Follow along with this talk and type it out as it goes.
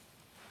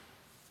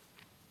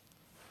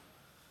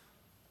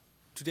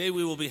Today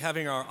we will be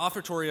having our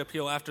offertory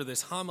appeal after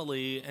this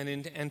homily, and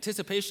in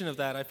anticipation of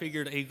that, I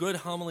figured a good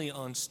homily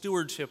on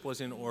stewardship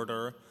was in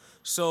order.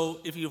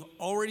 So if you've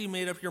already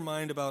made up your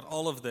mind about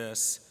all of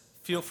this,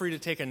 feel free to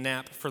take a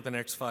nap for the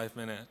next 5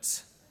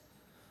 minutes.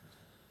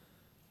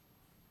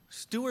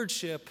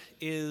 Stewardship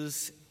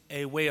is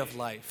a way of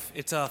life.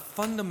 It's a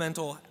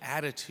fundamental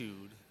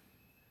attitude.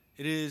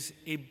 It is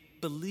a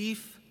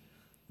belief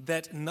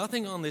that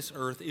nothing on this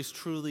earth is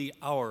truly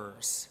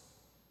ours.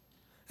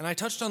 And I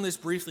touched on this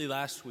briefly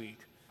last week.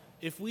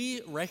 If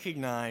we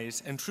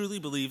recognize and truly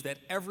believe that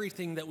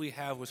everything that we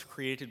have was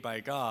created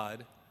by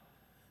God,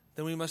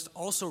 then we must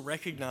also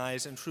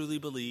recognize and truly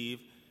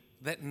believe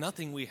that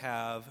nothing we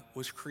have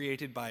was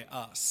created by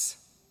us.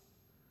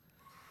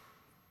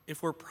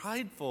 If we're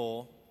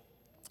prideful,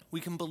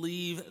 we can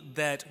believe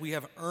that we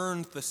have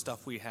earned the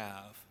stuff we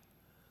have.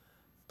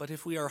 But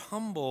if we are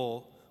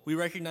humble, we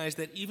recognize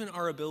that even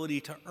our ability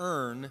to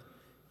earn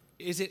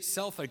is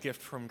itself a gift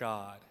from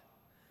God.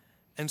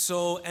 And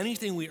so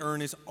anything we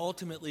earn is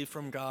ultimately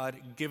from God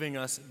giving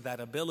us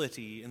that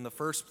ability in the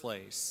first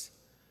place.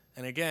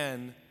 And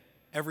again,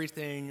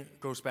 everything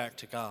goes back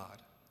to God.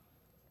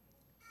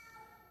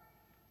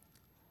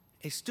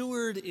 A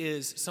steward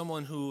is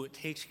someone who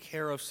takes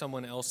care of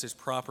someone else's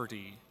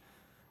property.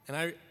 And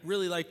I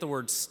really like the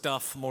word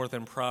stuff more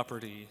than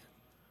property.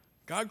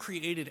 God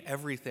created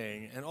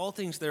everything, and all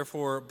things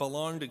therefore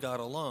belong to God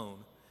alone.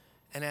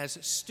 And as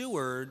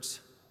stewards,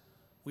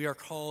 we are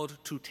called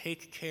to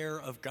take care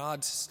of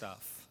God's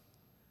stuff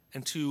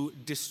and to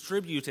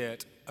distribute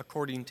it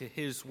according to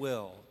his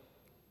will.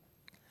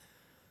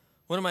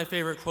 One of my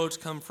favorite quotes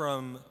come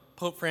from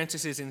Pope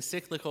Francis's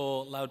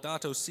encyclical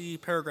Laudato Si,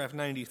 paragraph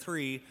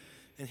 93,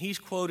 and he's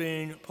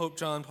quoting Pope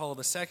John Paul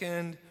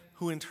II,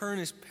 who in turn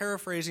is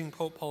paraphrasing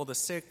Pope Paul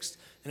VI,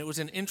 and it was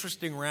an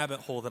interesting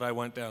rabbit hole that I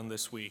went down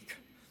this week.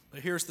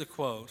 But here's the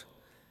quote.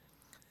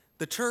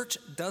 "The Church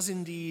does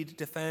indeed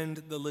defend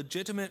the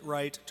legitimate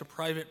right to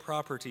private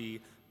property,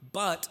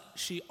 but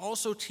she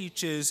also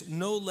teaches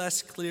no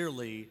less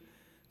clearly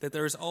that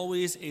there is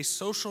always a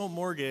social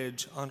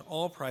mortgage on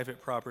all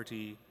private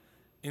property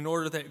in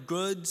order that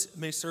goods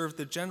may serve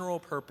the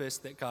general purpose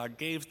that God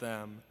gave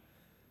them.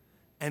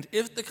 And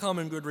if the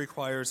common good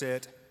requires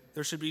it,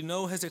 there should be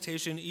no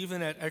hesitation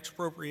even at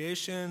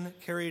expropriation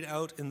carried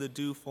out in the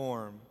due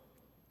form."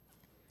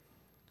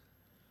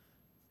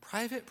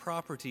 Private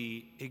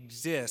property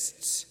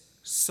exists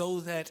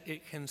so that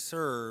it can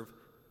serve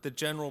the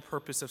general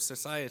purpose of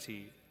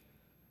society.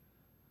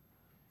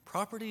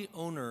 Property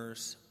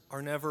owners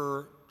are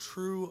never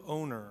true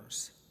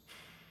owners.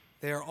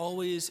 They are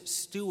always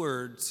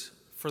stewards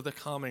for the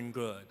common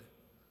good.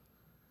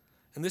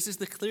 And this is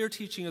the clear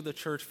teaching of the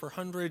Church for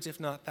hundreds, if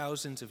not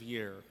thousands of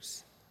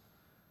years.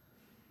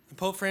 And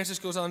Pope Francis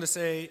goes on to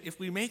say, if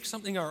we make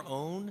something our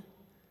own,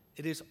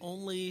 it is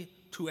only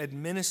to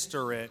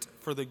administer it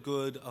for the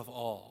good of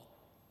all.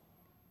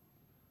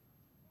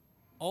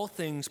 All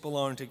things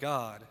belong to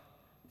God,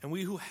 and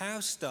we who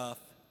have stuff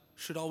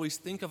should always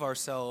think of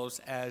ourselves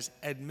as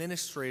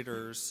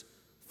administrators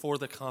for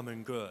the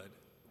common good.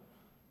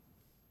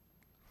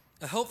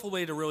 A helpful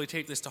way to really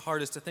take this to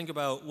heart is to think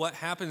about what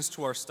happens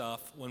to our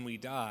stuff when we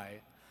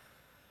die.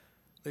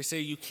 They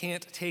say you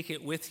can't take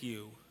it with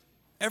you.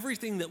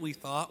 Everything that we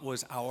thought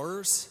was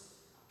ours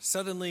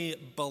suddenly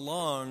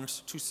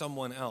belongs to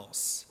someone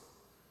else.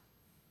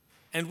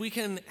 And we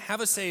can have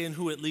a say in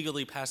who it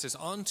legally passes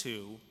on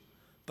to,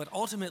 but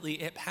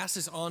ultimately it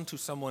passes on to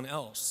someone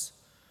else.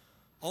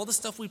 All the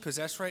stuff we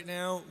possess right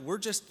now, we're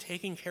just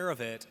taking care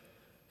of it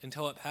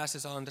until it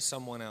passes on to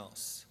someone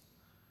else.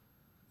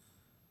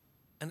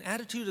 An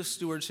attitude of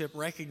stewardship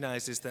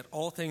recognizes that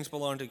all things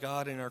belong to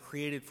God and are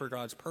created for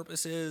God's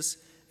purposes,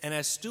 and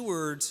as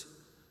stewards,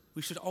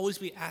 we should always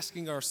be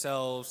asking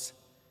ourselves,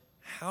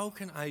 how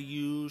can I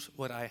use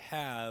what I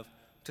have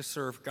to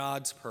serve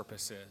God's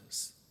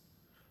purposes?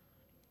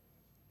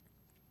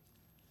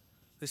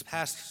 This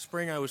past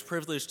spring, I was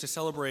privileged to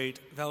celebrate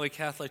Valley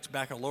Catholic's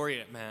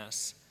Baccalaureate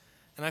Mass,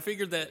 and I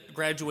figured that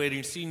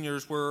graduating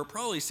seniors were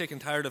probably sick and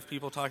tired of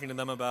people talking to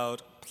them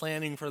about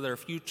planning for their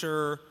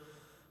future,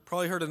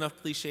 probably heard enough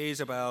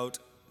cliches about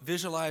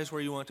visualize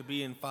where you want to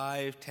be in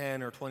 5,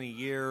 10, or 20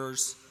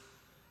 years,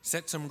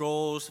 set some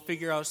goals,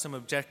 figure out some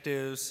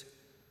objectives,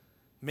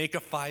 make a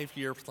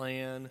 5-year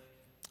plan.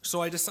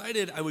 So I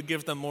decided I would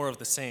give them more of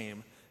the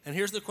same. And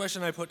here's the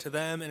question I put to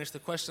them, and it's the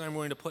question I'm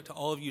going to put to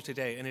all of you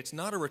today. And it's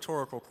not a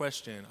rhetorical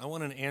question. I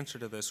want an answer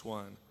to this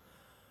one.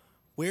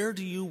 Where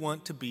do you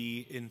want to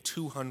be in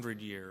 200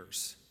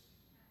 years?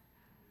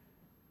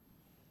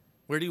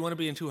 Where do you want to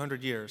be in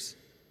 200 years?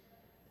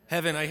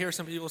 Heaven. I hear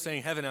some people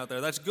saying heaven out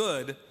there. That's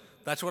good.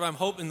 That's what I'm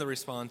hoping the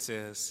response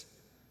is.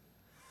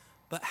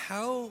 But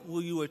how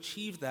will you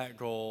achieve that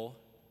goal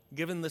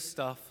given the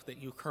stuff that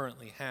you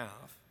currently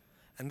have?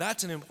 And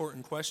that's an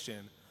important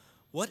question.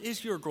 What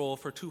is your goal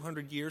for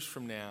 200 years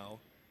from now?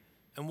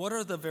 And what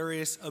are the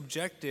various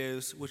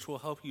objectives which will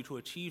help you to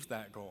achieve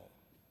that goal?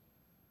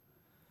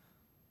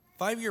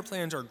 5-year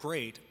plans are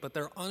great, but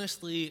they're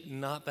honestly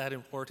not that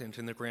important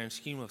in the grand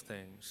scheme of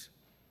things.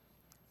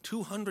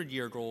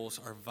 200-year goals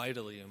are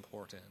vitally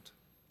important.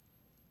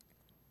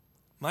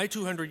 My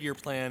 200-year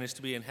plan is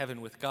to be in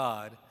heaven with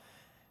God,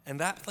 and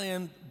that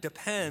plan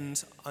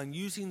depends on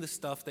using the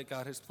stuff that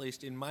God has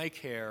placed in my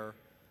care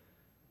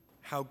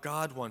how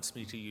God wants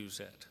me to use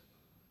it.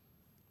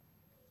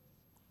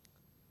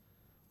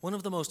 One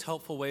of the most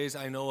helpful ways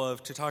I know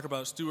of to talk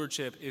about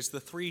stewardship is the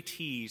 3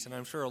 T's, and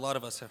I'm sure a lot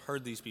of us have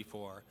heard these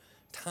before: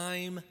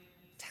 time,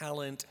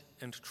 talent,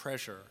 and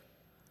treasure.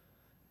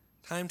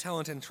 Time,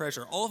 talent, and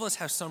treasure. All of us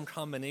have some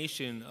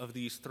combination of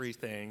these 3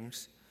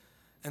 things,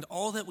 and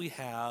all that we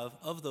have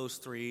of those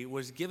 3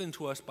 was given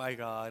to us by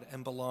God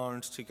and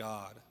belongs to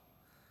God.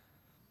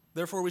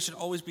 Therefore, we should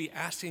always be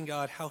asking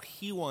God how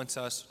He wants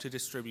us to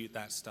distribute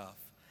that stuff.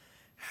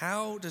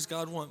 How does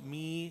God want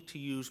me to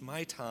use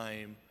my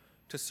time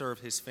to serve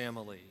His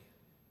family?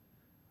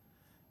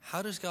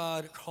 How does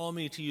God call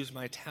me to use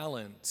my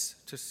talents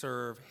to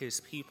serve His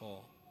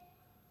people?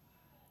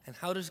 And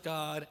how does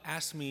God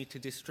ask me to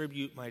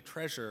distribute my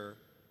treasure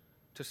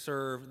to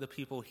serve the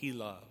people He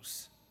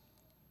loves?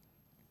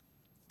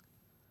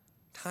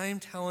 Time,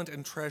 talent,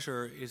 and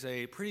treasure is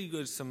a pretty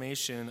good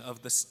summation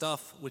of the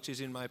stuff which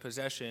is in my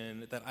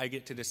possession that I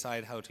get to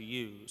decide how to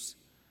use.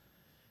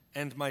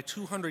 And my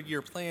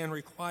 200-year plan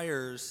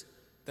requires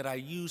that I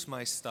use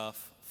my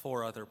stuff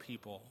for other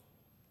people.